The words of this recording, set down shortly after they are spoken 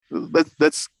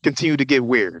let's continue to get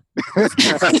weird. I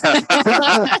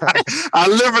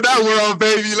live in that world,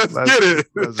 baby. Let's get it.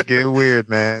 Let's get weird,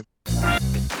 man.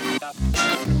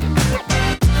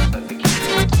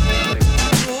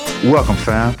 Welcome,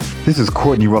 fam. This is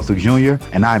Courtney Russell Jr.,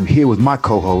 and I'm here with my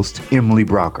co-host, Emily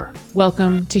Browker.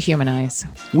 Welcome to Humanize.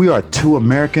 We are two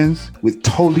Americans with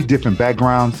totally different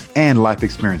backgrounds and life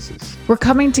experiences. We're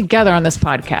coming together on this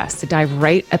podcast to dive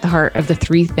right at the heart of the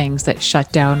three things that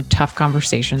shut down tough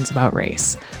conversations about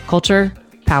race: culture,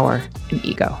 power, and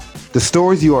ego. The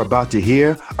stories you are about to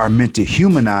hear are meant to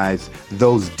humanize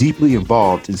those deeply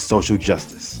involved in social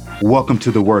justice. Welcome to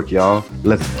the work, y'all.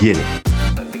 Let's get it.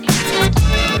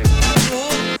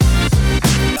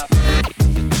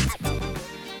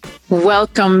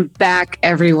 Welcome back,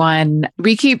 everyone.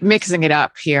 We keep mixing it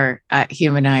up here at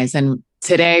Humanize, and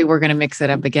today we're going to mix it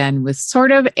up again with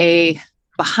sort of a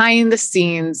behind the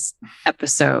scenes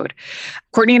episode.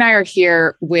 Courtney and I are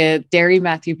here with Derry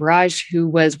Matthew Barrage, who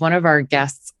was one of our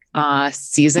guests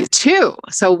season 2.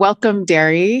 So welcome,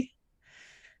 Derry.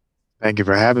 Thank you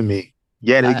for having me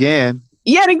yet again.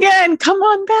 Come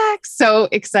on back. So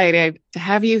excited to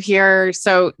have you here.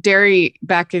 So Derry,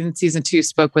 back in season 2,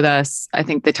 spoke with us. I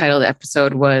think the title of the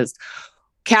episode was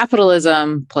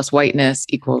Capitalism plus Whiteness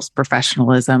equals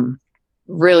Professionalism.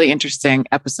 Really interesting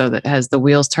episode that has the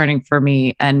wheels turning for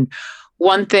me. And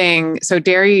one thing, so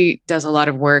Derry does a lot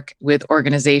of work with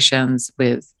organizations,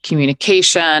 with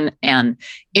communication and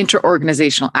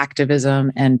interorganizational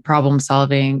activism and problem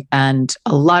solving, and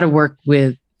a lot of work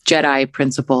with JEDI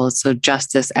principles, so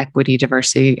justice, equity,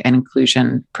 diversity, and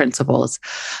inclusion principles.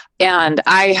 And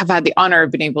I have had the honor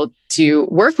of being able to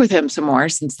work with him some more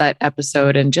since that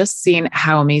episode, and just seeing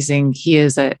how amazing he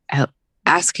is at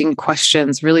asking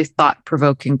questions, really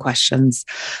thought-provoking questions.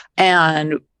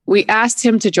 And we asked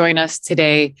him to join us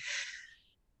today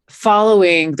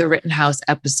following the Rittenhouse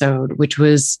episode, which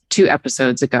was 2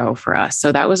 episodes ago for us.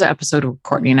 So that was an episode where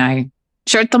Courtney and I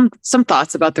shared some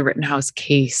thoughts about the Rittenhouse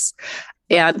case.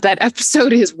 And that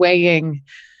episode is weighing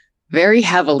very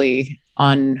heavily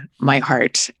on my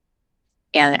heart.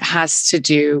 And it has to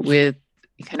do with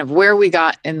kind of where we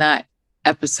got in that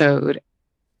episode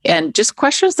and just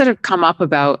questions that have come up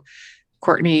about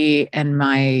Courtney and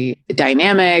my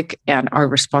dynamic and our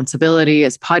responsibility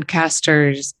as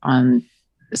podcasters on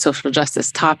social justice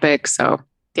topics. So,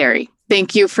 Derry,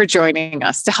 thank you for joining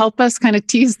us to help us kind of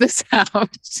tease this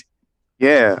out.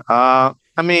 Yeah.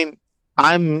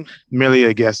 I'm merely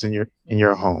a guest in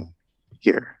your home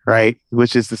here, right?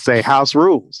 Which is to say, house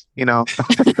rules.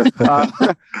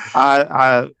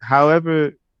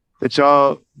 However that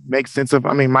y'all make sense of.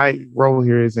 My role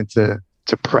here isn't to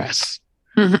press.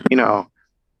 Mm-hmm.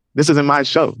 This isn't my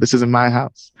show. This isn't my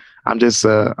house. I'm just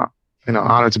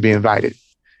honored to be invited,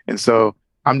 and so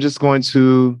I'm just going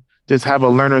to just have a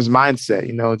learner's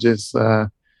mindset. Just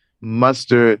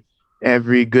muster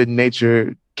every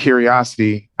good-natured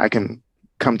curiosity I can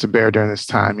come to bear during this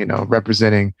time,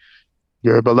 representing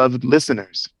your beloved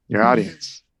listeners, your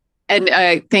audience. And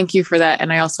I thank you for that.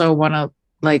 And I also want to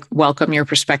welcome your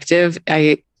perspective.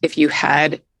 If you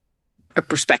had a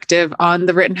perspective on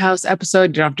the Rittenhouse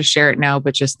episode, you don't have to share it now,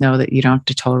 but just know that you don't have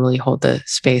to totally hold the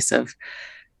space of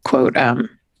quote,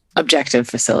 objective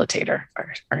facilitator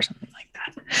or something like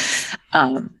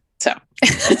that.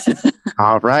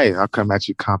 All right. I'll come at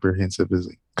you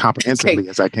comprehensively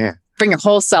as I can. Bring your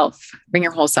whole self.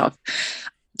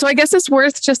 So I guess it's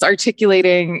worth just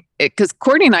articulating it, because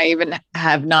Courtney and I even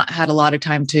have not had a lot of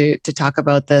time to talk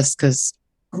about this because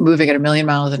we're moving at 1,000,000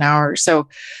 miles an hour. So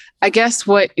I guess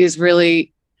what is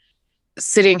really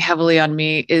sitting heavily on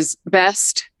me is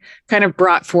best kind of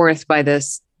brought forth by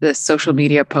this social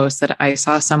media post that I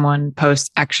saw someone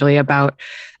post actually about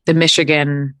the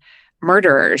Michigan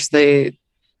murderers, the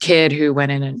kid who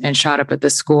went in and shot up at the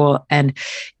school. And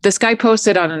this guy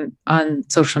posted on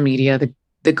social media,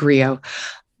 the Grio,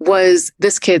 was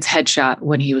this kid's headshot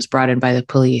when he was brought in by the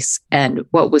police. And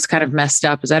what was kind of messed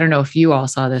up is, I don't know if you all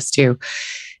saw this too,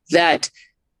 that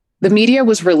the media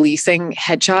was releasing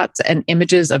headshots and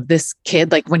images of this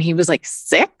kid when he was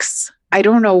 6. I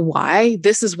don't know why.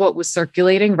 This is what was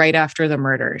circulating right after the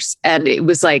murders. And it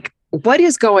was what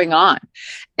is going on?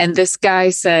 And this guy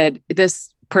said, this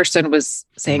person was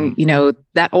saying,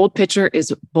 that old picture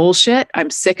is bullshit. I'm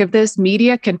sick of this.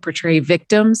 Media can portray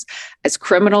victims as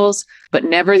criminals, but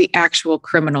never the actual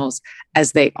criminals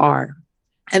as they are.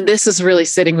 And this is really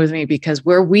sitting with me because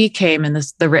where we came in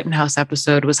the Rittenhouse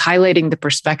episode was highlighting the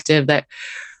perspective that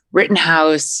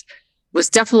Rittenhouse was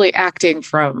definitely acting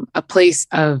from a place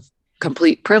of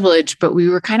complete privilege, but we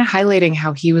were kind of highlighting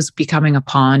how he was becoming a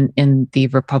pawn in the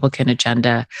Republican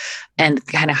agenda and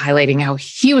kind of highlighting how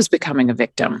he was becoming a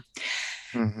victim.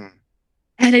 Mm-hmm.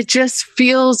 And it just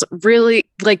feels really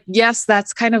like, yes,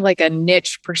 that's kind of like a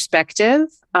niche perspective.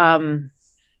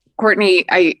 Courtney,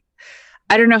 I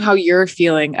don't know how you're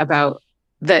feeling about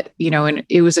that, and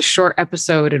it was a short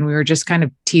episode and we were just kind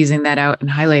of teasing that out and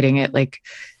highlighting it. Like,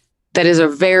 that is a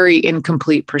very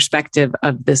incomplete perspective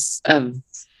of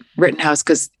Rittenhouse,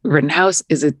 because Rittenhouse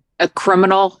is a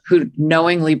criminal who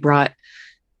knowingly brought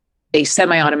a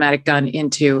semi-automatic gun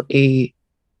into a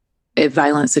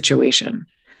violent situation.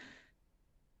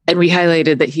 And we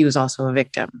highlighted that he was also a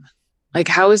victim. Like,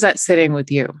 how is that sitting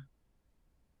with you?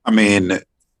 I mean,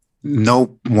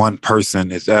 no one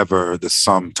person is ever the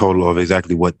sum total of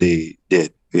exactly what they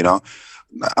did,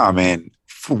 I mean,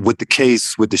 with the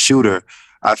case, with the shooter,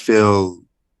 it's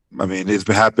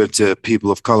been happening to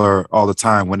people of color all the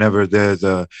time. Whenever there's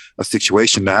a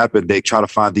situation that happened, they try to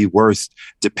find the worst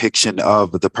depiction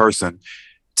of the person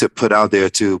to put out there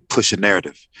to push a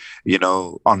narrative.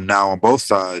 On both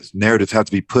sides, narratives have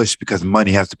to be pushed because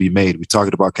money has to be made. We're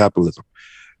talking about capitalism.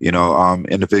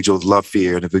 Individuals love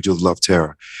fear, individuals love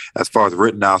terror. As far as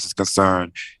Rittenhouse is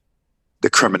concerned, the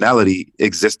criminality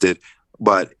existed,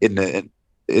 but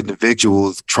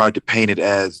individuals tried to paint it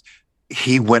as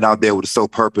he went out there with the sole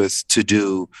purpose to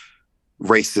do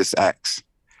racist acts.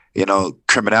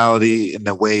 Criminality in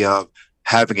the way of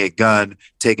having a gun,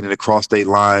 taking it across state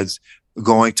lines,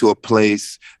 going to a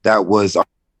place that was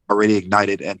already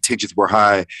ignited and tensions were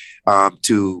high,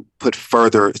 to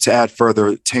add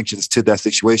further tensions to that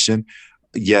situation.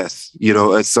 Yes,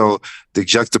 and so the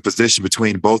juxtaposition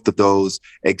between both of those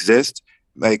exist.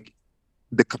 Like,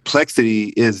 the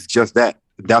complexity is just that.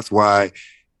 That's why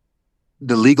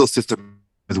the legal system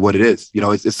is what it is.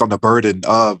 It's on the burden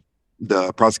of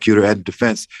the prosecutor and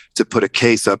defense to put a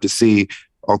case up to see,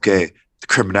 okay, the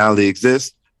criminality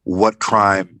exists. What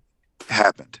crime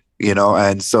happened?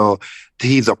 And so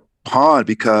he's a pawn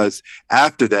because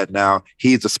after that, now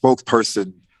he's a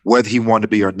spokesperson, whether he wanted to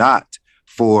be or not,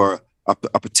 for a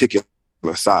particular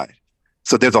side.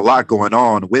 So there's a lot going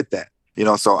on with that.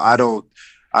 So I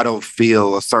don't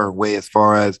feel a certain way as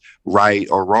far as right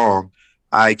or wrong.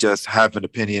 I just have an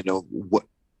opinion of what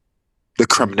the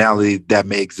criminality that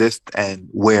may exist and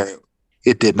where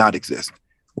it did not exist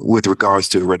with regards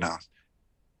to Rittenhouse.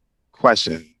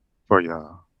 Question for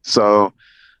y'all. So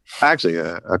actually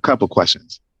a couple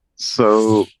questions.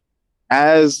 So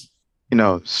as,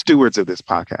 stewards of this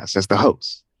podcast, as the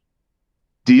hosts,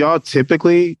 do y'all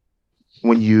typically,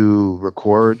 when you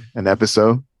record an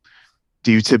episode,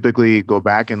 do you typically go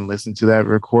back and listen to that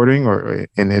recording,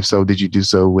 and if so, did you do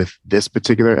so with this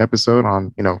particular episode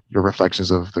on, your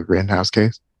reflections of the Rittenhouse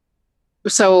case?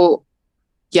 So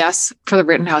yes, for the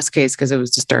Rittenhouse case, because it was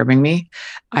disturbing me.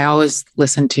 I always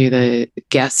listen to the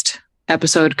guest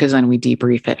episode because then we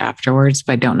debrief it afterwards,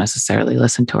 but I don't necessarily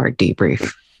listen to our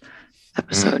debrief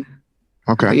episode.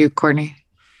 Okay. Are you, Courtney?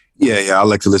 Yeah, I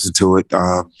like to listen to it.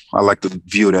 I like to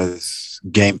view it as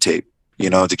game tape,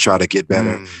 to try to get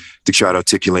better. To try to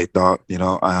articulate thought,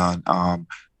 and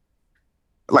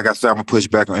like I said, I'm gonna push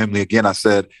back on Emily again. I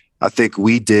think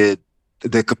we did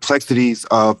the complexities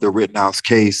of the Rittenhouse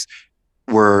case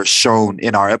were shown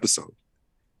in our episode.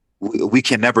 We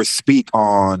can never speak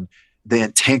on the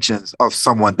intentions of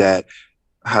someone that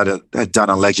had done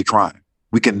an alleged crime.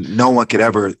 No one could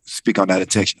ever speak on that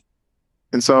intention.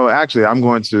 And so actually, I'm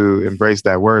going to embrace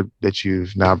that word that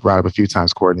you've now brought up a few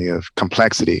times, Courtney, of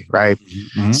complexity, right?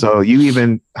 Mm-hmm. So you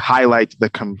even highlight the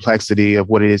complexity of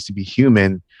what it is to be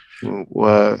human,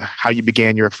 how you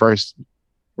began your first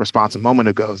response a moment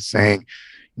ago, saying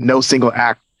no single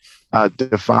act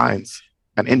defines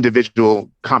an individual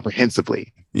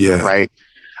comprehensively, right?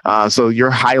 So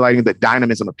you're highlighting the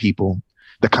dynamism of people,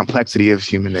 the complexity of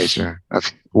human nature,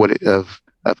 of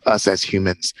us as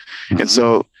humans. Mm-hmm. And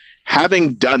so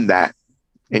having done that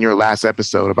in your last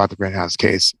episode about the Rittenhouse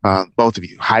case, both of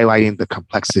you highlighting the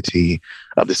complexity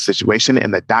of the situation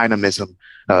and the dynamism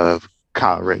of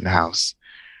Kyle Rittenhouse,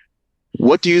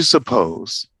 what do you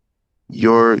suppose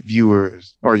your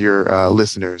viewers or your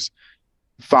listeners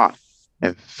thought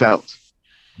and felt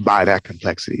by that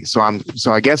complexity? So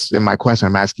I guess in my question,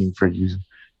 I'm asking for you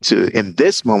to, in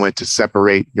this moment, to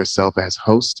separate yourself as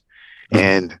host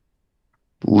and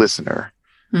listener,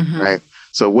 right?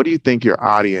 So what do you think your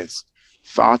audience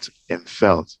thought and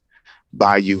felt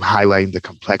by you highlighting the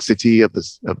complexity of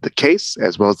the case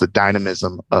as well as the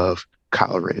dynamism of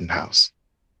Kyle Rittenhouse?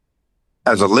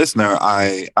 As a listener,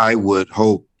 I would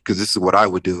hope, because this is what I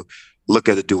would do, look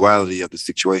at the duality of the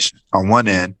situation. On one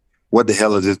end, what the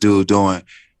hell is this dude doing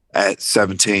at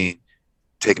 17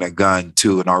 taking a gun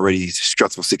to an already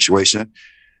stressful situation?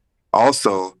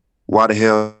 Also, why the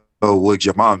hell would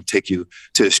your mom take you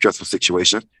to a stressful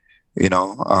situation? You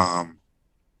know,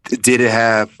 did it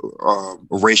have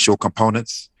racial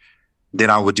components? Then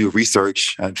I would do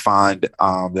research and find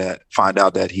out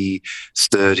that he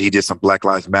did some Black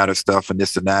Lives Matter stuff and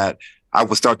this and that. I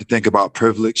would start to think about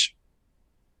privilege.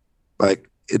 Like,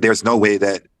 there's no way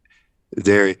that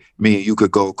me and you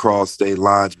could go across state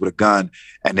lines with a gun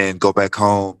and then go back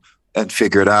home and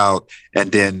figure it out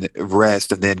and then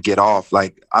rest and then get off.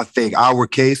 Like, I think our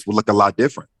case would look a lot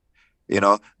different. You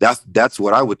know, that's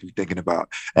what I would be thinking about.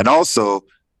 And also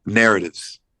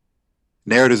narratives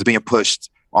being pushed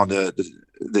on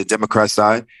the Democrat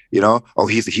side, you know, oh,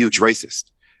 he's a huge racist.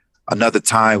 Another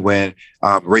time when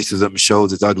racism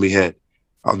shows its ugly head.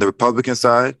 On the Republican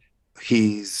side,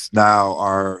 he's now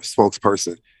our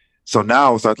spokesperson. So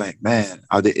now it's like, man,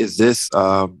 is this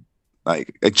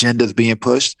like agendas being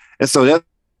pushed? And so that,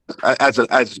 as a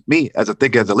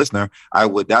thinker, as a listener,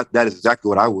 that is exactly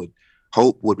what I would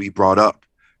hope would be brought up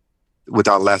with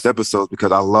our last episode,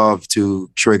 because I love to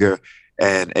trigger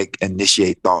and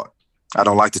initiate thought. I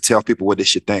don't like to tell people what they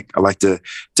should think. I like to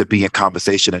be in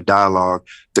conversation and dialogue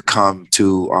to come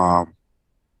to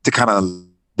kind of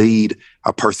lead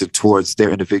a person towards their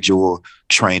individual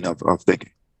train of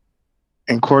thinking.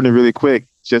 And Courtney, really quick,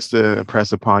 just to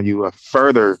impress upon you a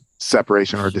further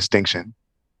separation or distinction.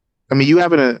 I mean, you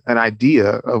have an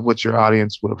idea of what your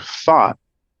audience would have thought.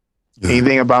 Yeah.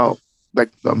 Anything about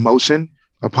like the emotion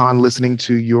upon listening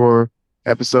to your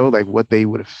episode, like what they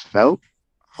would have felt?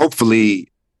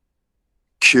 Hopefully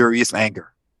curious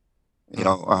anger, you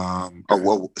know,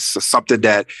 or something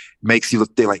that makes you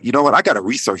think like, you know what, I got to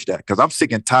research that because I'm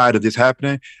sick and tired of this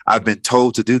happening. I've been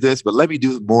told to do this, but let me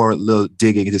do more little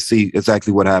digging to see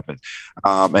exactly what happened,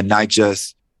 and not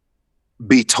just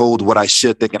be told what I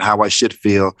should think and how I should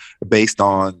feel based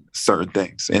on certain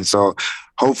things. And so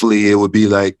hopefully it would be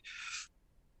like,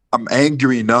 I'm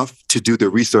angry enough to do the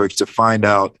research to find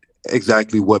out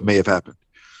exactly what may have happened.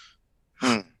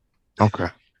 Okay.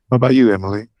 What about you,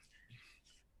 Emily?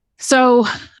 So,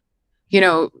 you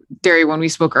know, Derry, when we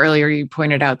spoke earlier, you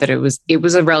pointed out that it was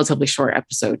a relatively short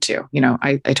episode too. You know,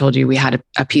 I told you we had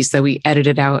a piece that we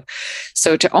edited out.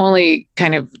 So to only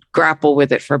kind of grapple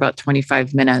with it for about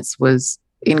 25 minutes was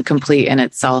incomplete in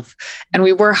itself. And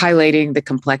we were highlighting the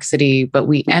complexity, but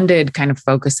we ended kind of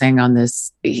focusing on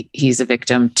this, he's a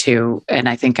victim too. And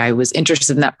I think I was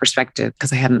interested in that perspective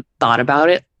because I hadn't thought about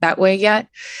it that way yet.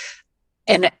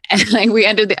 And we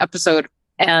ended the episode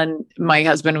and my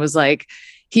husband was like,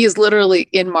 he is literally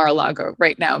in Mar-a-Lago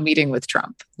right now meeting with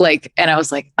Trump. Like, and I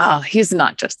was like, oh, he's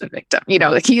not just a victim. You know,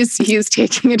 like he is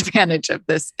taking advantage of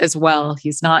this as well.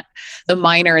 He's not the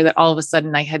minor that all of a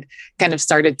sudden I had kind of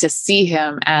started to see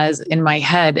him as in my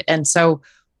head. And so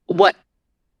what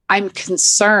I'm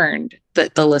concerned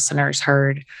that the listeners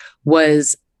heard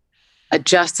was a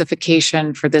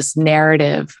justification for this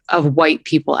narrative of white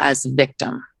people as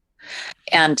victim.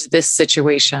 And this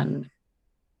situation,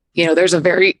 you know, there's a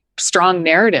very strong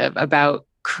narrative about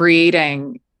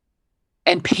creating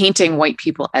and painting white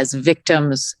people as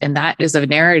victims. And that is a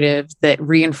narrative that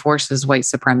reinforces white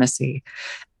supremacy.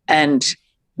 And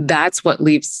that's what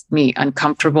leaves me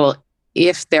uncomfortable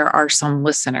if there are some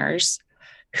listeners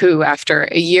who, after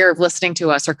a year of listening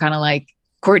to us, are kind of like,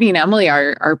 Courtney and Emily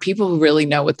are people who really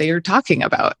know what they are talking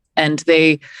about. And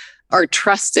they are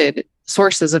trusted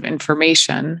sources of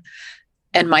information.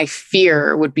 And my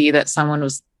fear would be that someone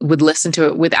would listen to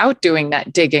it without doing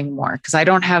that digging more. Because I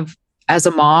don't have, as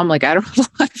a mom, like I don't have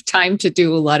a lot of time to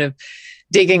do a lot of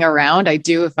digging around. I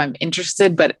do if I'm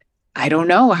interested, but I don't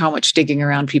know how much digging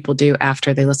around people do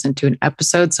after they listen to an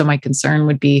episode. So my concern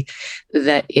would be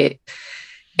that it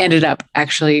ended up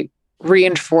actually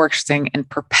reinforcing and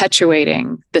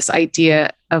perpetuating this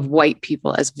idea of white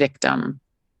people as victim.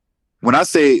 When I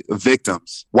say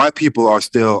victims, white people are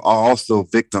also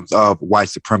victims of white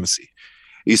supremacy.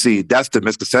 You see, that's the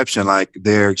misconception. Like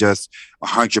they're just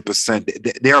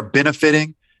 100%. They are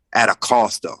benefiting at a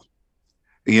cost, though.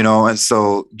 You know, and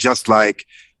so just like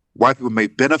white people may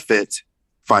benefit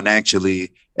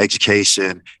financially,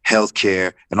 education,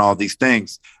 healthcare, and all these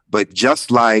things, but just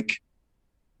like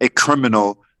a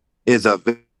criminal is a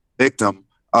victim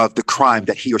of the crime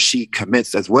that he or she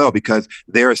commits as well, because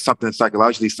there is something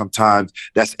psychologically sometimes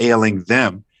that's ailing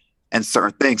them and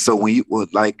certain things. So when you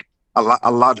would like a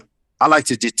lot, I like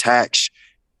to detach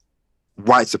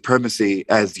white supremacy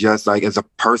as just like as a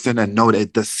person and know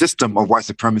that the system of white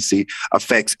supremacy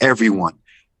affects everyone,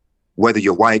 whether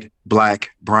you're white,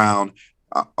 black, brown,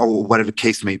 or whatever the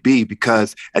case may be,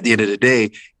 because at the end of the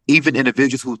day, even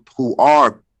individuals who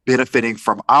are benefiting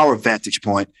from our vantage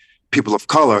point, people of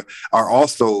color, are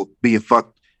also being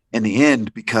fucked in the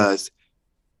end because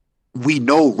we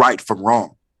know right from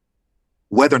wrong.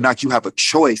 Whether or not you have a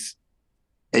choice,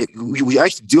 we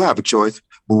actually do have a choice,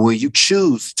 but when you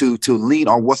choose to lean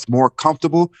on what's more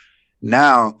comfortable,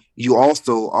 now you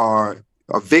also are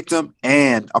a victim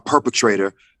and a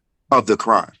perpetrator of the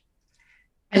crime.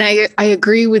 And I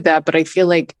agree with that, but I feel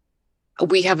like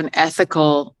we have an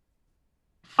ethical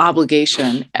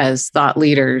obligation as thought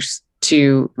leaders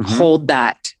to hold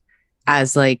that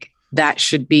as like, that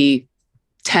should be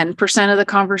 10% of the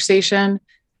conversation,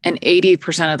 and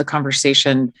 80% of the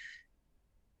conversation,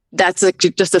 that's like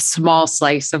just a small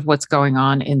slice of what's going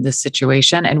on in this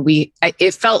situation. And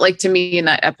it felt like to me in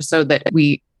that episode that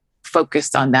we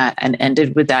focused on that and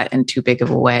ended with that in too big of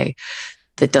a way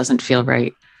that doesn't feel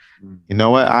right. You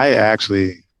know what? I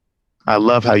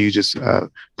love how you just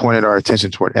pointed our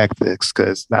attention toward ethics,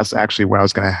 because that's actually where I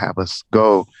was going to have us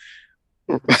go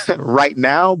right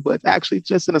now, but actually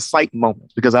just in a slight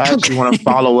moment, because I actually want to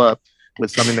follow up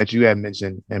with something that you had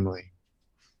mentioned, Emily,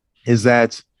 is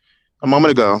that a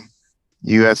moment ago,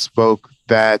 you had spoke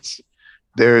that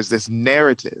there's this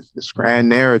narrative, this grand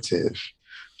narrative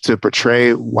to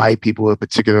portray white people a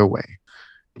particular way.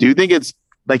 Do you think it's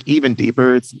like even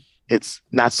deeper? It's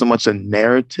not so much a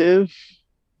narrative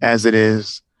as it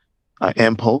is an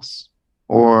impulse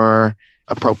or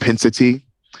a propensity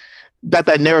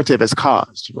that narrative has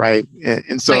caused, right?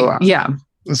 And so, right. Yeah.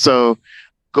 So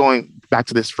going back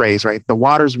to this phrase, right? The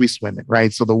waters we swim in,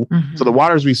 right? So the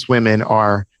waters we swim in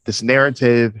are, this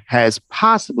narrative has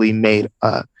possibly made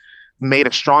a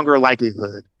stronger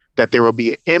likelihood that there will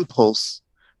be an impulse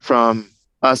from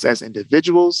us as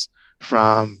individuals,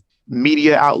 from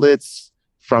media outlets,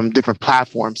 from different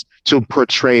platforms to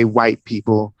portray white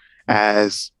people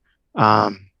as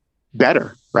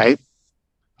better, right?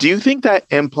 Do you think that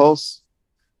impulse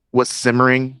was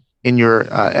simmering in your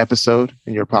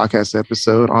podcast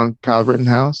episode on Kyle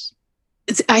Rittenhouse?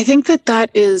 I think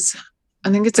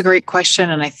it's a great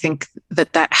question. And I think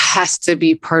that has to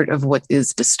be part of what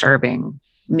is disturbing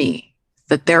me,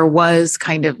 that there was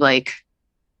kind of like,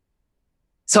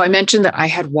 so I mentioned that I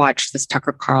had watched this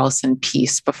Tucker Carlson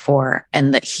piece before,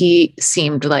 and that he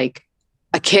seemed like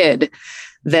a kid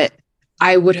that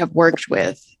I would have worked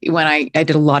with when I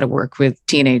did a lot of work with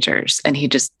teenagers. And he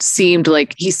seemed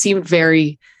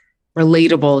very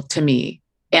relatable to me.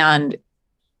 And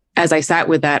as I sat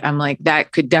with that, I'm like,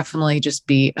 that could definitely just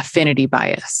be affinity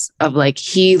bias of like,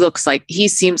 he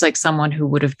seems like someone who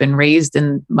would have been raised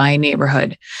in my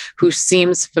neighborhood, who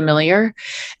seems familiar.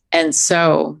 And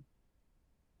so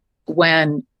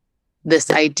when this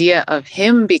idea of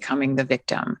him becoming the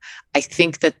victim, I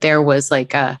think that there was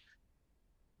like a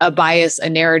bias, a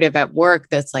narrative at work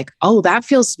that's like, oh, that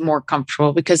feels more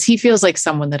comfortable because he feels like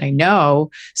someone that I know.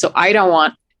 So I don't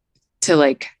want to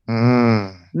like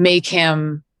make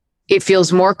him, it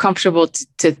feels more comfortable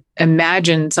to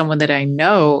imagine someone that I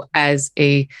know as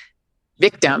a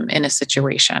victim in a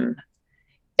situation.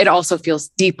 It also feels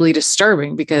deeply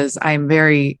disturbing because I'm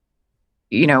very,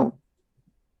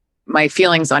 my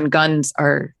feelings on guns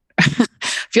are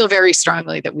feel very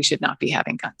strongly that we should not be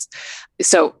having guns.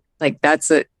 So like,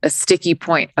 that's a sticky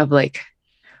point of like,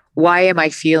 why am I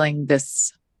feeling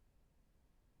this?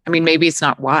 I mean, maybe it's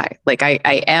not why. Like I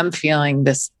am feeling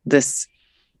this,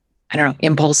 I don't know,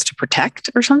 impulse to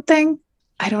protect or something.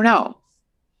 I don't know.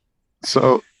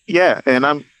 So yeah, and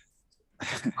I'm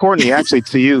Courtney, actually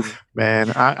to you,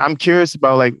 man. I'm curious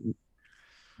about like,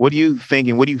 what are you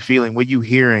thinking? What are you feeling? What are you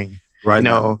hearing? Right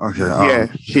now.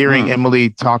 Okay. Hearing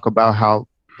Emily talk about how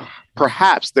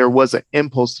perhaps there was an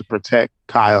impulse to protect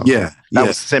Kyle. Yeah. That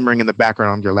was simmering in the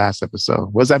background on your last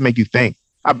episode. What does that make you think?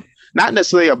 Not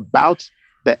necessarily about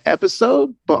the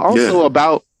episode, but also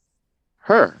about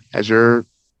her as your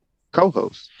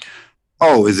co-host.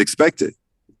 Oh, it's expected.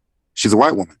 She's a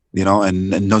white woman,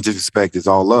 and no disrespect, it's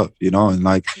all love, and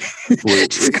like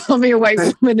just call me a white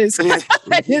woman is no,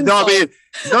 I mean, no,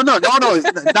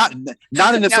 it's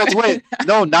not in a insulting way.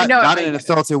 No, not in an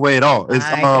insulting way at all.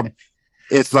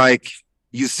 It's like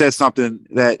you said something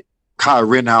that Kyle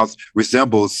Rittenhouse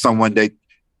resembles someone that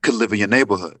could live in your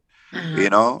neighborhood,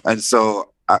 and so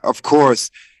of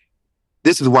course,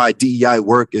 this is why DEI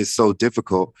work is so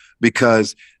difficult,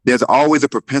 because there's always a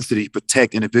propensity to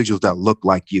protect individuals that look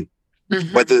like you,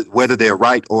 whether they're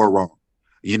right or wrong,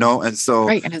 and so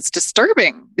right, and it's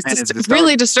disturbing. It's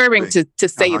really disturbing to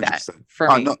say 100%. That for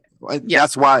me. No,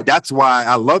 that's why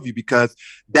I love you, because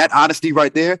that honesty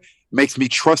right there makes me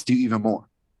trust you even more.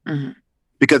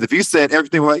 Because if you said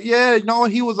everything like, yeah, no,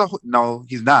 he's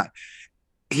not.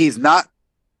 He's not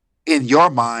in your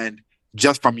mind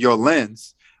just from your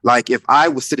lens, Like if I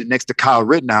was sitting next to Kyle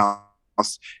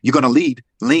Rittenhouse, you're going to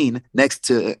lean next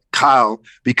to Kyle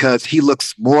because he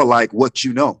looks more like what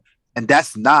you know. And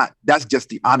that's just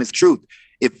the honest truth.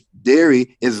 If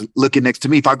Derry is looking next to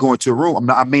me, if I go into a room,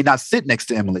 I may not sit next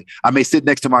to Emily. I may sit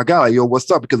next to my guy, like, yo,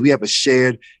 what's up? Because we have a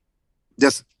shared,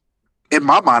 just in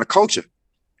my mind, a culture,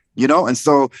 you know? And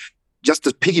so just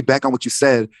to piggyback on what you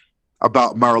said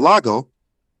about Mar-a-Lago,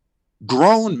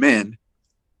 grown men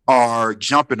are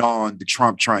jumping on the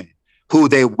Trump train, who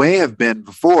they may have been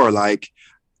before, like,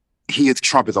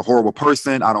 Trump is a horrible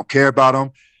person. I don't care about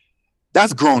him.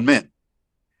 That's grown men.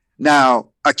 Now,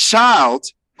 a child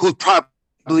who probably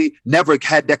never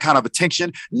had that kind of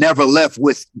attention, never left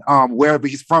with wherever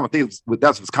he's from, I think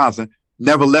that's Wisconsin,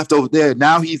 never left over there.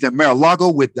 Now he's in Mar-a-Lago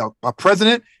with a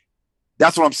president.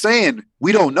 That's what I'm saying.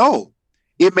 We don't know.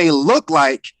 It may look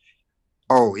like,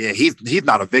 oh, yeah, he's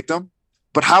not a victim.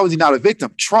 But how is he not a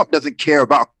victim? Trump doesn't care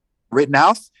about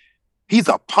Rittenhouse. He's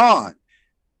a pawn.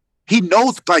 He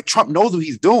knows, like, Trump knows what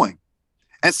he's doing.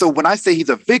 And so when I say he's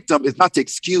a victim, it's not to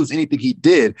excuse anything he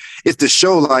did. It's to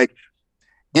show, like,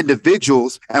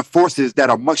 individuals and forces that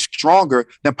are much stronger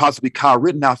than possibly Kyle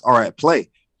Rittenhouse are at play.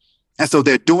 And so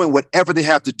they're doing whatever they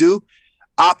have to do.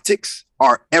 Optics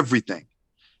are everything.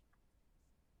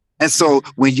 And so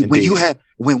when you had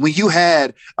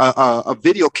a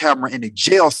video camera in the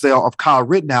jail cell of Kyle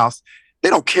Rittenhouse, they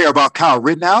don't care about Kyle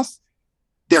Rittenhouse.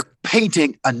 They're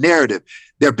painting a narrative.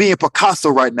 They're being Picasso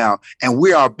right now, and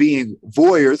we are being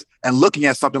voyeurs and looking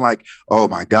at something like, oh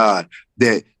my God,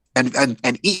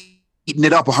 and eating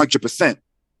it up 100%.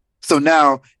 So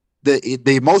now the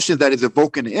emotions that is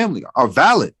evoking in Emily are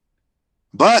valid,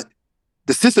 but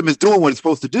the system is doing what it's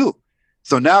supposed to do.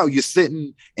 So now you're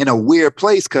sitting in a weird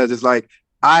place because it's like,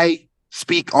 I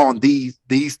speak on these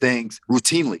things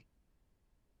routinely.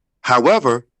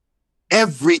 However,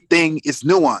 everything is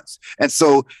nuanced. And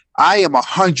so I am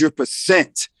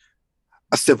 100%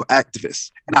 a civil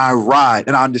activist, and I ride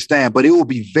and I understand, but it will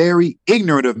be very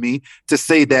ignorant of me to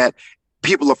say that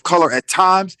people of color at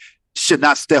times should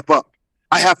not step up.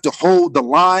 I have to hold the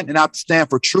line and I have to stand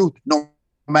for truth no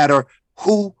matter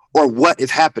who or what is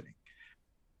happening.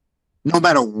 No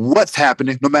matter what's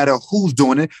happening, no matter who's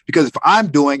doing it, because if I'm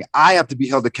doing, I have to be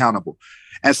held accountable.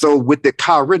 And so with the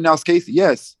Kyle Rittenhouse case,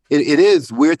 yes, it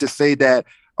is weird to say that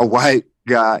a white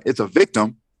guy is a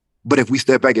victim. But if we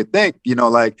step back and think, you know,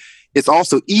 like, it's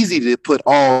also easy to put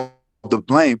all the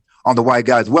blame on the white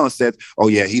guy as well and says, oh,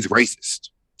 yeah, he's racist.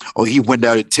 Oh, he went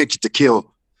out intention to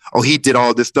kill. Oh, he did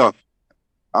all this stuff.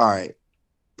 All right.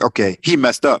 Okay. He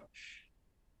messed up.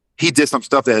 He did some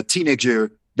stuff that a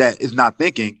teenager that is not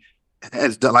thinking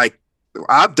has done. Like,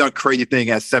 I've done crazy thing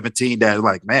at 17 that is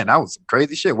like, man, that was some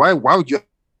crazy shit. Why would you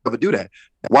ever do that?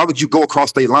 Why would you go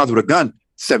across state lines with a gun,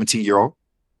 17-year-old?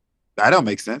 That don't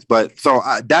make sense. But so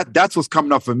that's what's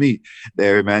coming up for me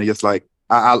there, man. Just like,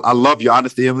 I love your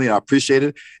honesty, Emily. I appreciate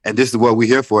it. And this is what we're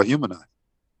here for at Humanize.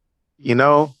 You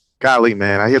know, golly,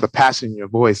 man, I hear the passion in your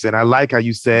voice. And I like how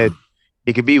you said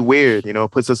it can be weird, you know,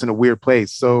 it puts us in a weird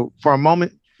place. So for a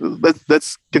moment,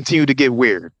 let's continue to get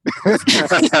weird. I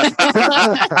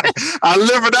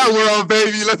live in that world,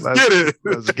 baby. Let's get it.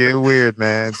 Let's get weird,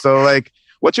 man. So like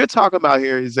what you're talking about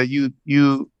here is that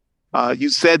you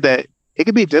said that it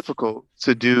can be difficult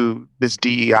to do this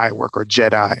DEI work or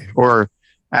JEDI, or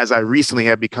as I recently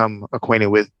have become acquainted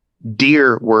with,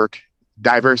 DEAR work,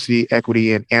 diversity,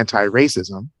 equity, and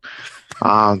anti-racism.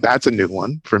 That's a new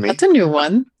one for me. That's a new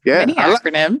one. Yeah. Many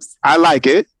acronyms. I like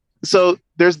it. So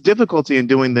there's difficulty in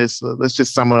doing this. Let's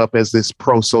just sum it up as this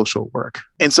pro-social work.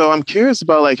 And so I'm curious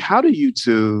about, like, how do you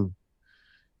two,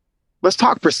 let's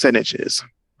talk percentages,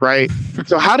 right?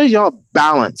 So how do y'all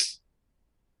balance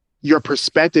your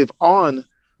perspective on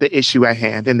the issue at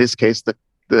hand, in this case,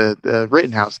 the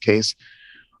Rittenhouse case,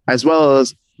 as well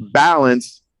as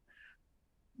balance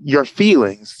your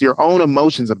feelings, your own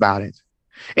emotions about it,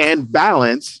 and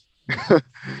balance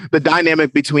the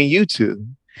dynamic between you two,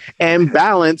 and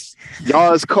balance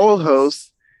y'all as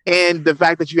co-hosts and the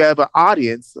fact that you have an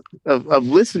audience of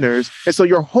listeners. And so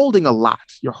you're holding a lot.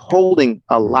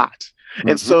 Mm-hmm.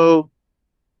 And so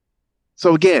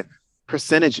again,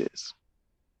 percentages.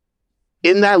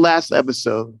 In that last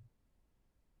episode,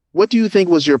 what do you think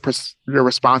was your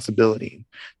responsibility?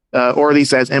 Or at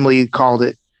least as Emily called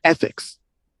it, ethics.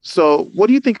 So what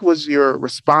do you think was your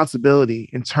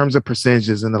responsibility in terms of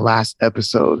percentages in the last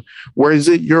episode? Where is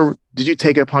it did you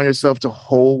take it upon yourself to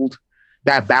hold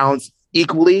that balance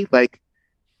equally? Like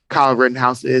Kyle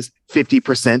Rittenhouse is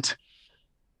 50%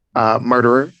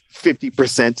 murderer,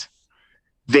 50%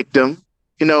 victim.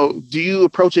 You know, do you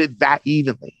approach it that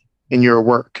evenly in your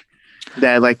work?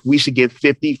 that like we should give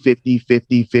 50, 50,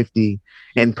 50, 50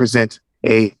 and present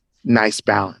a nice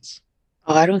balance.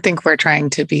 Oh, I don't think we're trying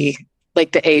to be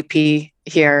like the AP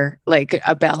here, like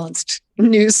a balanced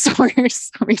news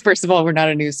source. I mean, first of all, we're not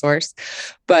a news source,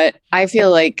 but I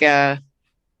feel like, I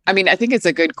think it's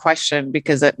a good question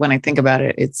because when I think about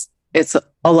it, it's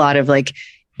a lot of like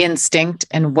instinct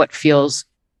and what feels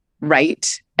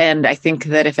right. And I think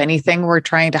that if anything, we're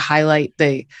trying to highlight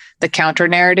the counter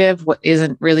narrative, what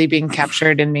isn't really being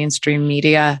captured in mainstream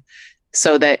media,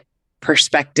 so that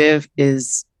perspective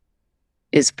is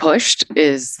pushed,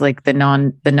 is like the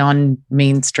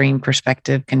non-mainstream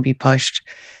perspective can be pushed.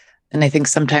 And I think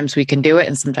sometimes we can do it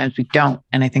and sometimes we don't.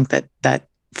 And I think that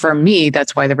for me,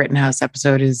 that's why the Rittenhouse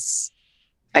episode is,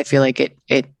 I feel like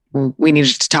we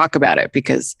needed to talk about it,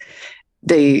 because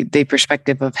the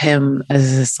perspective of him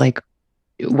as this like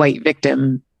white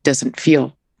victim doesn't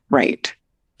feel right.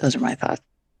 Those are my thoughts.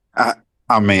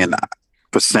 I mean,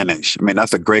 percentage. I mean,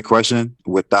 that's a great question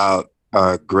without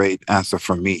a great answer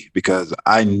from me, because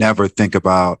I never think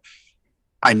about,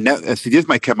 this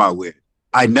might come out weird.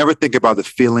 I never think about the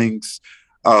feelings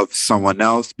of someone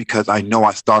else, because I know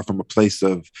I start from a place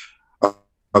of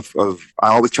I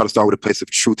always try to start with a place of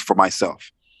truth for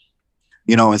myself.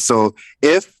 And so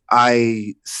if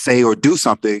I say or do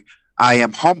something, I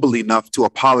am humble enough to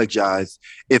apologize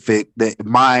if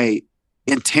my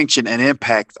intention and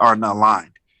impact aren't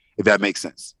aligned, if that makes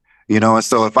sense. And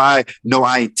so if I know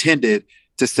I intended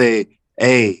to say,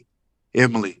 hey,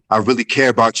 Emily, I really care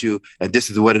about you, and this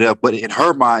is what it is. But in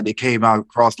her mind, it came out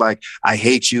across like, I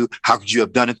hate you. How could you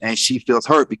have done it? And she feels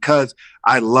hurt because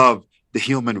I love the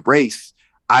human race.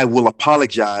 I will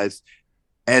apologize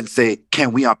and say,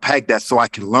 can we unpack that so I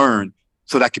can learn,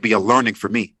 so that could be a learning for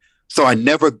me. So I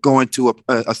never go into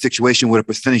a situation with a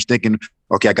percentage thinking,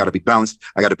 okay, I got to be balanced.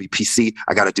 I got to be PC.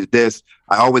 I got to do this.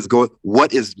 I always go,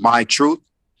 what is my truth?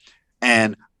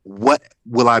 And what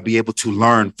will I be able to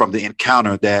learn from the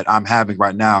encounter that I'm having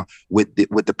right now with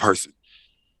the person?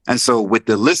 And so with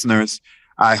the listeners,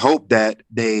 I hope that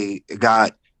they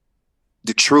got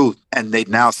the truth and they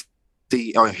now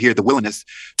see or hear the willingness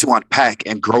to unpack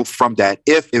and grow from that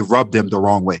if it rubbed them the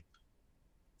wrong way.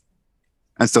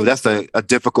 And so that's a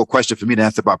difficult question for me to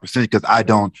answer about percentage, because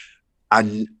I'm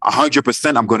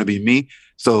 100% I'm going to be me.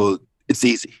 So it's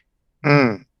easy.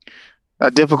 A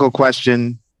difficult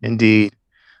question indeed.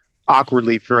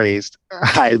 Awkwardly phrased,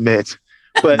 I admit.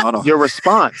 But no. Your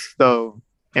response, though,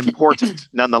 important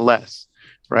nonetheless,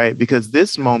 right? Because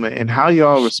this moment and how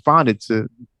y'all responded to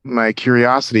my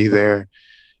curiosity there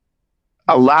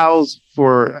allows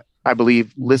for, I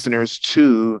believe, listeners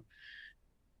to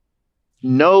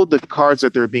know the cards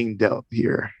that they're being dealt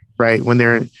here, right? When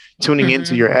they're tuning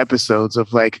into your episodes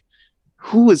of like,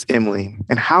 who is Emily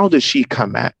and how does she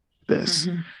come at this?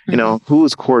 Who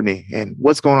is Courtney and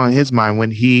what's going on in his mind when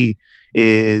he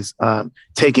is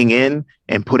taking in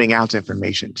and putting out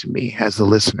information to me as a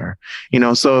listener,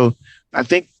 so I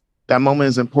think that moment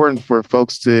is important for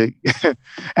folks to,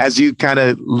 as you kind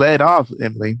of led off,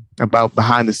 Emily, about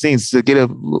behind the scenes, to get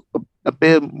a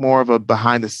bit more of a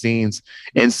behind the scenes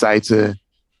insight to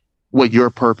what your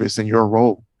purpose and your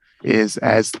role is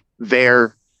as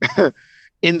their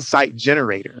insight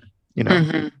generator,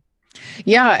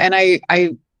 Yeah. And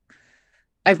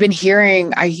I've been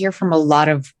I hear from a lot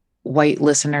of white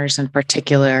listeners in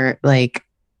particular, like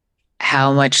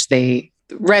how much they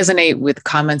resonate with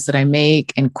comments that I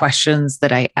make and questions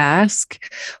that I ask,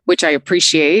 which I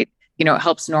appreciate. It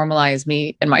helps normalize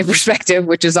me and my perspective,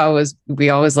 which is we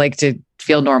always like to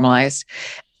feel normalized.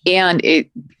 And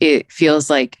it feels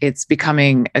like it's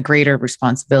becoming a greater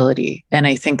responsibility. And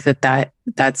I think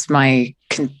that's my,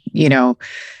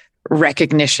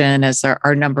 recognition as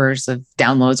our numbers of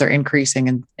downloads are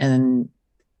increasing and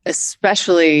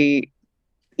especially,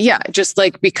 just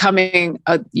like becoming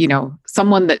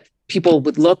someone that people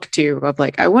would look to of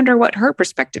like, I wonder what her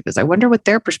perspective is. I wonder what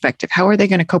their perspective, how are they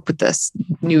going to cope with this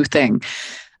new thing?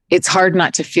 It's hard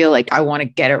not to feel like I want to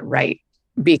get it right,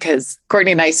 because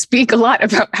Courtney and I speak a lot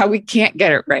about how we can't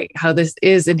get it right, how this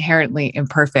is inherently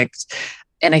imperfect.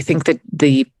 And I think that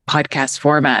the podcast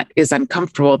format is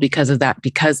uncomfortable because of that,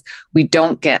 because we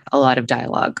don't get a lot of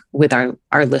dialogue with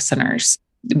our listeners.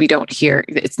 We don't hear,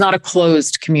 it's not a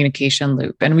closed communication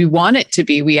loop, and we want it to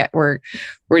be. We're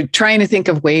trying to think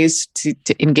of ways to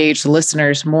engage the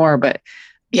listeners more, but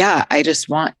I just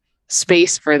want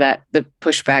space for that, the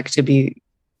pushback to be,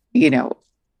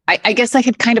 I guess I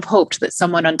had kind of hoped that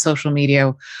someone on social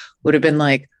media would have been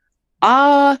like,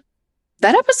 that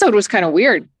episode was kind of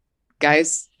weird,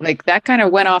 guys. Like that kind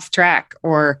of went off track,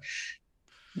 or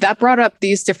that brought up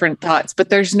these different thoughts, but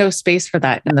there's no space for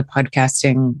that in the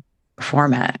podcasting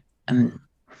format. And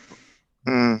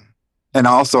And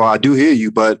also, I do hear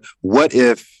you, but what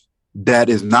if that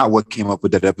is not what came up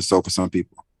with that episode for some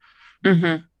people?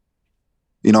 mm-hmm.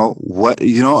 You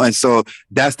know, and so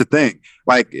that's the thing.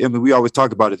 Like, I mean, we always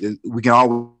talk about it. We can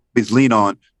always lean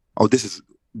on, oh, this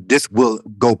will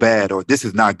go bad, or this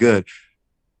is not good.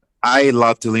 I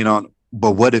love to lean on,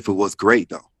 but what if it was great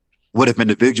though? What if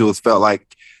individuals felt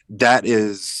like that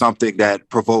is something that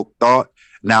provoked thought?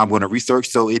 Now I'm going to research.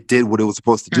 So it did what it was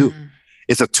supposed to do. Mm-hmm.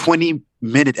 It's a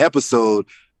 20-minute episode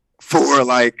for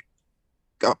like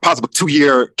a possible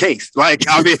 2-year case. Like,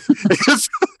 I mean,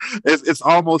 it's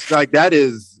almost like that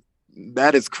is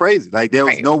crazy. Like, there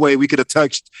was no way we could have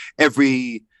touched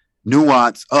every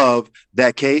nuance of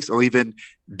that case, or even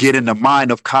get in the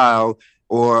mind of Kyle,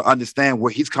 or understand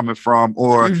where he's coming from,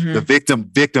 or the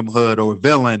victimhood, or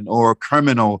villain, or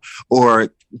criminal, or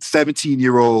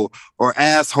 17-year-old, or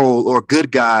asshole, or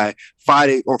good guy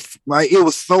fighting, or like, it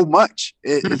was so much.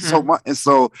 It's so much. And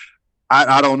so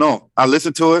I don't know. I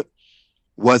listened to it.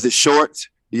 Was it short?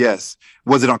 Yes.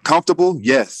 Was it uncomfortable?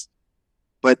 Yes.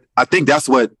 But I think that's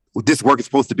what this work is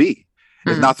supposed to be.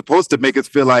 It's not supposed to make us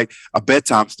feel like a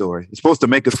bedtime story. It's supposed to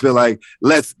make us feel like,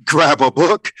 let's grab a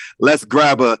book, let's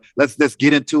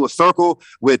get into a circle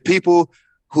with people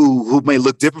who may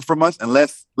look different from us, and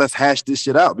let's hash this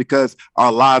shit out, because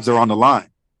our lives are on the line,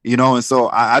 you know? And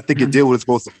so I think it did what it's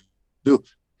supposed to do.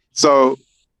 So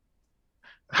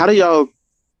how do y'all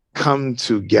come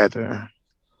together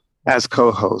as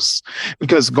co-hosts?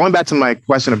 Because going back to my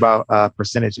question about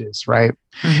percentages, right?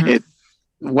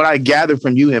 What I gathered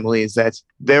from you, Emily, is that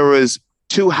there was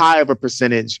too high of a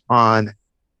percentage on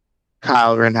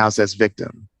Kyle Rittenhouse as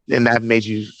victim, and that made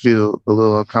you feel a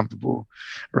little uncomfortable,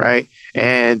 right?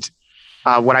 And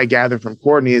what I gathered from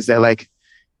Courtney is that, like,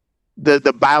 the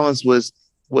balance was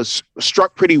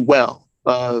struck pretty well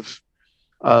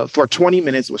for 20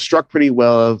 minutes, was struck pretty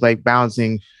well of like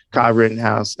balancing Kyle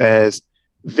Rittenhouse as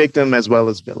victim as well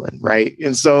as villain, right?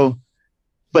 And so,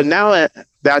 but now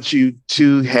that you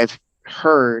two have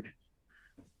heard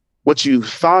what you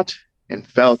thought and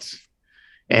felt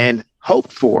and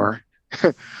hoped for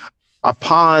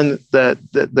upon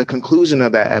the conclusion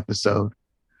of that episode,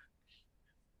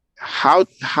 how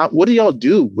what do y'all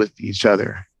do with each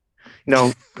other? You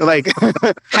know, like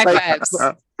high fives.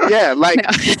 Yeah, like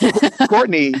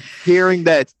Courtney, hearing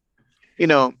that, you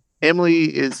know, Emily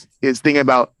is thinking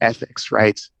about ethics,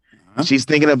 right? She's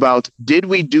thinking about, did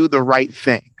we do the right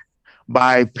thing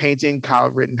by painting Kyle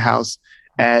Rittenhouse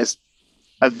as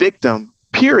a victim,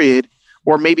 period,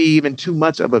 or maybe even too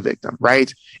much of a victim,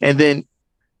 right? And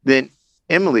then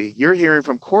Emily, you're hearing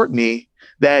from Courtney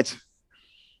that,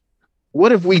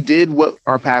 what if we did what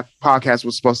our podcast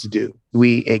was supposed to do?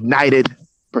 We ignited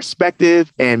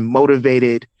perspective and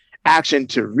motivated action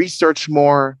to research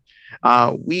more.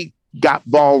 We got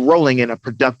ball rolling in a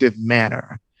productive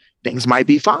manner. Things might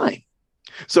be fine.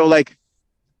 So, like,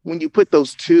 when you put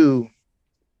those two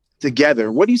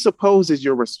together, what do you suppose is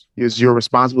your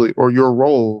responsibility or your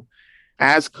role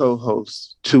as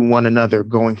co-hosts to one another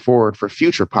going forward for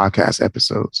future podcast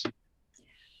episodes?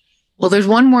 Well, there's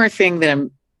one more thing that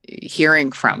I'm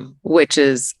hearing from, which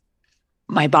is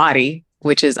my body,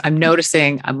 which is I'm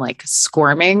noticing I'm like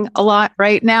squirming a lot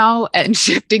right now and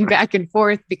shifting back and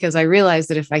forth, because I realize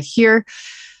that if I hear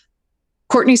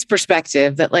Courtney's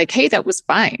perspective that, like, hey, that was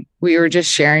fine, we were just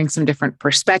sharing some different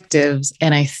perspectives,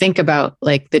 and I think about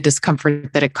like the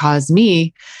discomfort that it caused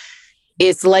me,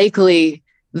 it's likely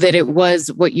that it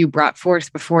was what you brought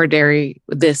forth before, Derry,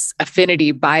 this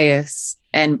affinity bias,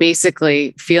 and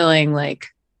basically feeling like,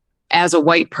 as a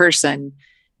white person,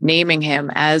 naming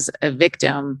him as a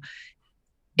victim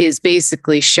is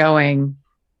basically showing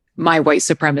my white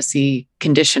supremacy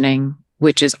conditioning,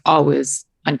 which is always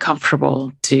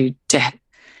uncomfortable to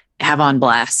have on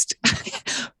blast.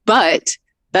 But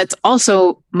that's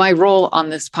also my role on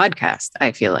this podcast,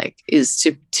 I feel like, is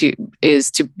to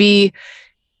be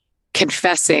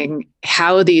confessing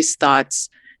how these thoughts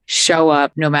show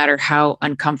up, no matter how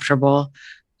uncomfortable.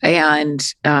 And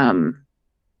I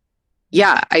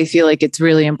feel like it's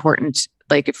really important.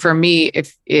 Like, for me,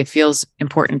 if it feels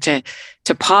important to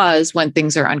pause when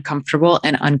things are uncomfortable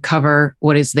and uncover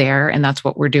what is there. And that's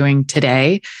what we're doing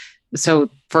today. So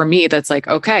for me, that's like,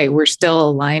 okay, we're still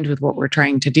aligned with what we're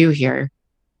trying to do here.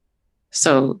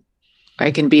 So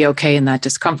I can be okay in that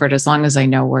discomfort as long as I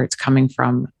know where it's coming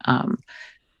from.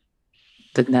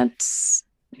 Then that's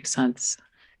makes sense.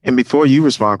 And before you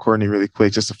respond, Courtney, really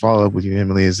quick, just to follow up with you,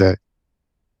 Emily, is that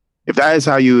if that is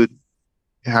how you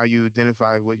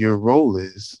identify what your role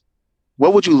is,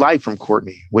 what would you like from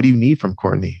Courtney? What do you need from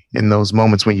Courtney in those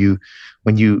moments when you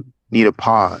need a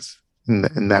pause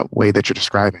in that way that you're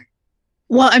describing?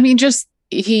 Well, I mean, just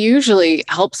he usually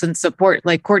helps and support.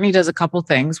 Like Courtney does a couple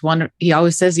things. One, he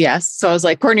always says yes. So I was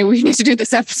like, Courtney, we need to do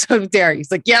this episode with Derry.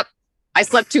 He's like, yep, I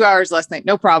slept 2 hours last night.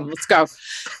 No problem. Let's go.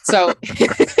 So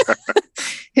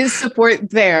his support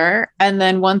there. And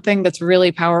then one thing that's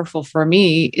really powerful for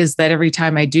me is that every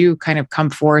time I do kind of come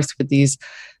forth with these,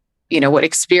 what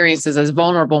experiences as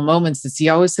vulnerable moments, is he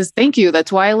always says, thank you.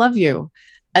 That's why I love you.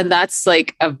 And that's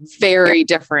like a very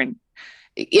different,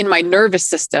 in my nervous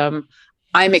system,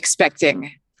 I'm expecting,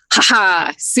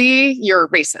 haha, see, you're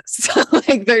racist.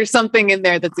 Like there's something in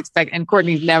there that's expected. And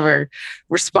Courtney never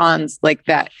responds like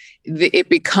that. It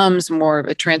becomes more of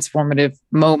a transformative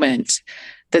moment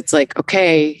that's like,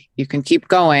 okay, you can keep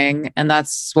going. And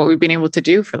that's what we've been able to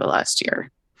do for the last year.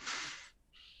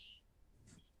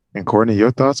 And Courtney,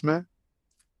 your thoughts, man?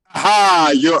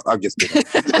 I'm just kidding.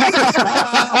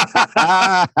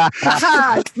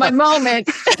 It's my moment.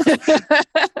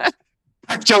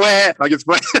 Joanne, I guess.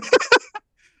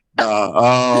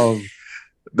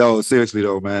 No, seriously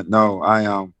though, man. No,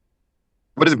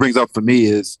 what it brings up for me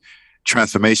is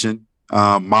transformation,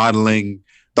 modeling,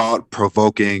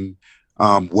 thought-provoking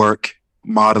work,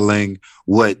 modeling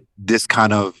what this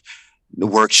kind of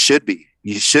work should be.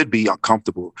 You should be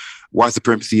uncomfortable. White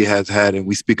supremacy has had, and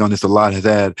we speak on this a lot, has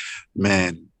had,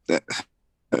 man,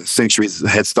 centuries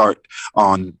head start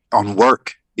on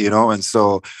work, and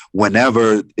so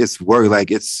whenever it's work,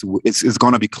 like it's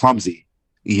going to be clumsy,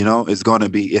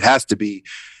 it has to be.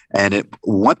 And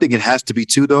one thing it has to be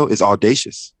too, though, is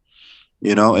audacious.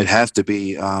 It has to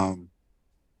be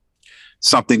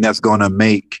something that's going to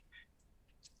make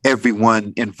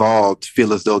everyone involved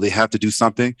feel as though they have to do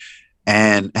something,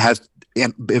 and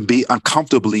be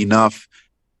uncomfortable enough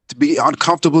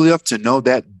to know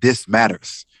that this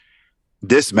matters.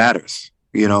 This matters.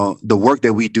 The work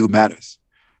that we do matters.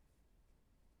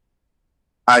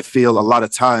 I feel a lot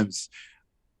of times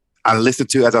as I listen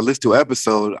to an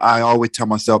episode, I always tell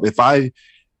myself, if I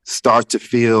start to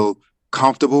feel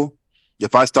comfortable,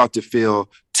 if I start to feel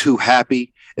too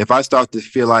happy, if I start to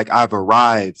feel like I've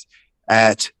arrived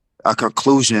at a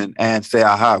conclusion and say,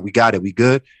 aha, we got it, we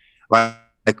good, like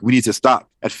we need to stop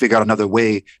and figure out another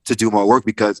way to do more work,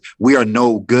 because we are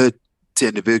no good to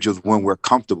individuals when we're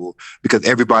comfortable, because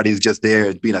everybody's just there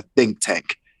and being a think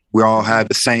tank. We all have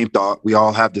the same thought. We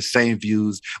all have the same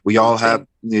views. We all have,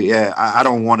 I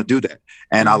don't want to do that.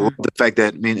 And I love the fact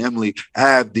that me and Emily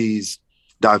have these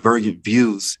divergent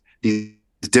views, these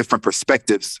different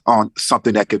perspectives on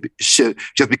something that should,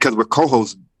 just because we're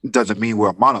co-hosts doesn't mean we're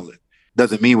a monolith,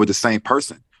 doesn't mean we're the same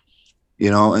person,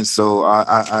 And so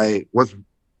what's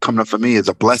coming up for me is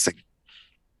a blessing.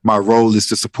 My role is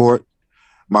to support.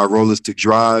 My role is to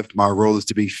drive. My role is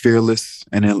to be fearless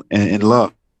and in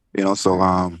love. So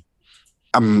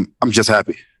I'm just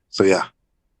happy. So yeah.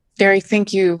 Derry,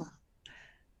 thank you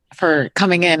for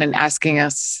coming in and asking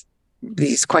us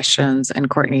these questions. And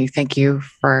Courtney, thank you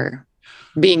for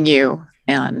being you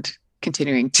and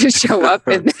continuing to show up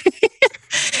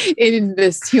in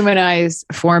this humanized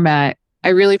format. I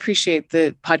really appreciate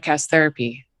the podcast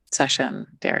therapy session,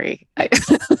 Derry. That's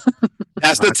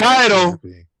the title.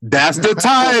 That's the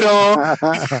title.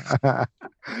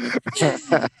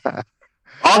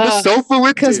 On the sofa with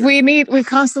you. Because we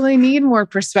constantly need more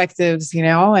perspectives,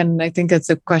 and I think it's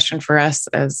a question for us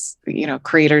as,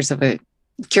 curators of a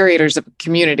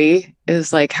community,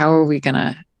 is like, how are we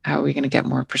gonna get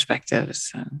more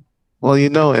perspectives? Well,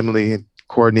 Emily and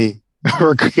Courtney,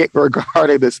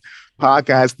 regarding this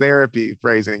podcast therapy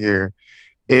phrasing here,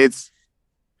 it's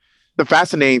the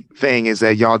fascinating thing is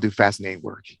that y'all do fascinating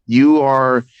work. You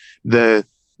are the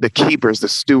keepers, the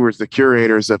stewards, the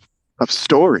curators of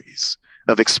stories,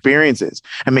 of experiences.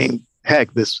 I mean,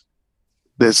 heck, this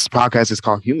podcast is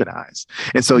called Humanize.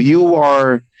 And so you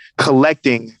are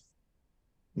collecting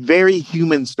very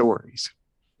human stories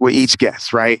with each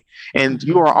guest, right? And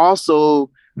you are also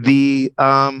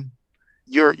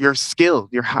you're skilled,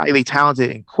 you're highly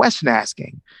talented in question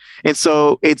asking. And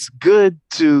so it's good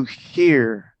to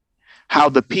hear how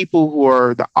the people who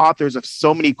are the authors of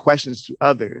so many questions to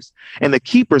others and the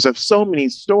keepers of so many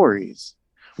stories,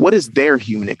 what is their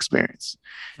human experience?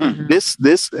 Mm-hmm.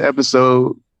 This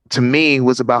episode to me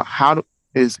was about how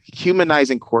is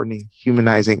humanizing Courtney,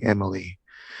 humanizing Emily,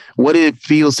 what it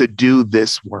feels to do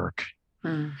this work,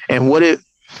 and what it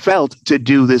felt to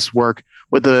do this work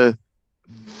with a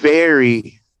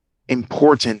very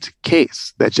important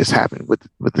case that just happened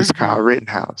with this Kyle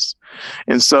Rittenhouse.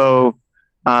 And so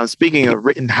speaking of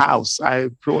Rittenhouse,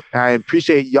 I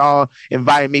appreciate y'all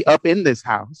inviting me up in this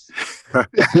house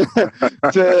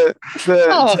to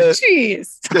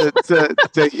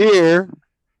hear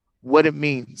what it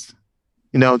means,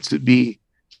 to be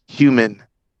human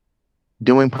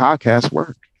doing podcast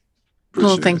work.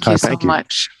 Well, thank you so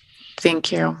much.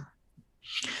 Thank you.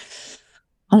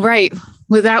 All right.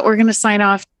 With that, we're going to sign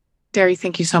off. Derry,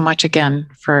 thank you so much again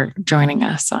for joining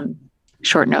us on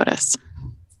short notice.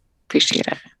 Appreciate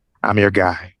it. I'm your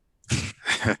guy.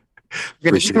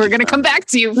 We're going to come back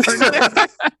to you. For another,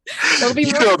 there'll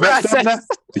be more process.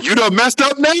 You done messed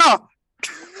up now.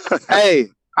 Hey,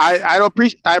 I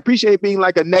appreciate being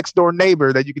like a next door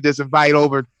neighbor that you could just invite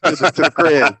over to the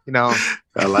crib. You know,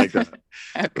 I like that.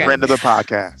 Okay. Friend of the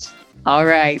podcast. All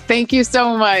right. Thank you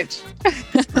so much.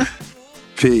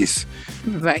 Peace.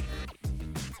 Bye.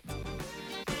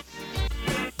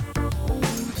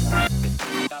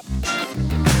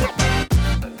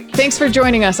 Thanks for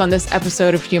joining us on this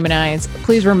episode of Humanize.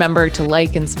 Please remember to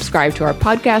like and subscribe to our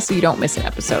podcast so you don't miss an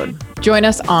episode. Join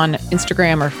us on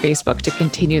Instagram or Facebook to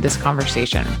continue this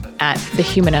conversation at the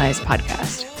Humanize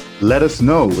Podcast. Let us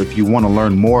know if you want to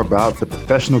learn more about the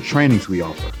professional trainings we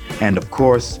offer. And of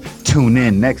course, tune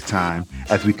in next time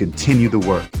as we continue the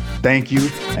work. Thank you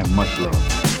and much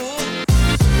love.